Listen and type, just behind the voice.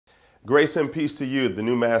Grace and peace to you, the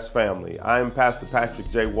New Mass family. I am Pastor Patrick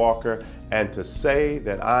J. Walker, and to say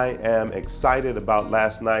that I am excited about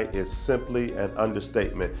last night is simply an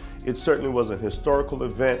understatement. It certainly was an historical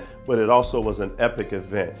event, but it also was an epic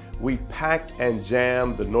event. We packed and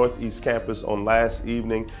jammed the Northeast campus on last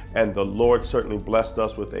evening, and the Lord certainly blessed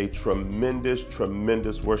us with a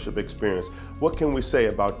tremendous worship experience. What can we say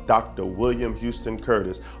about Dr. William Houston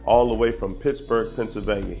Curtis, all the way from Pittsburgh,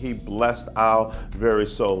 Pennsylvania? He blessed our very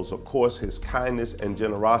souls. Of course, his kindness and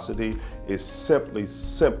generosity is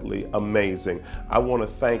simply amazing. I want to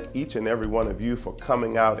thank each and every one of you for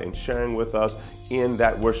coming out and sharing with us in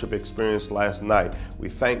that worship experience last night. We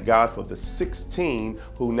thank God for the 16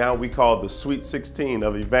 who now we call the Sweet 16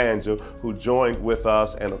 of Evangel, who joined with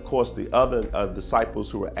us, and of course the other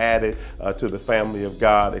disciples who were added to the family of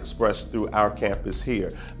God expressed through our campus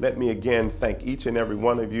here. Let me again thank each and every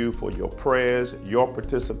one of you for your prayers, your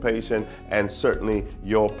participation, and certainly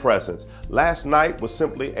your presence. Last night was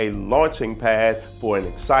simply a launching pad for an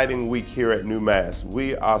exciting week here at New Mass.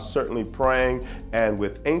 We are certainly praying and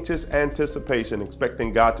with anxious anticipation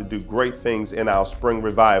expecting God to do great things in our spring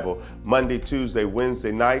revival. Monday, Tuesday,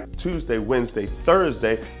 Wednesday night, Tuesday, Wednesday,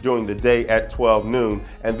 Thursday during the day at 12 noon.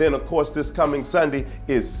 And then of course this coming Sunday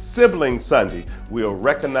is Sibling Sunday. We'll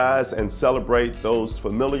recognize and celebrate those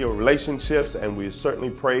familiar relationships, and we certainly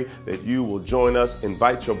pray that you will join us.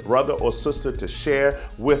 Invite your brother or sister to share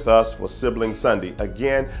with us for Sibling Sunday.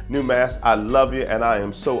 Again, New Mass, I love you and I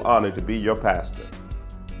am so honored to be your pastor.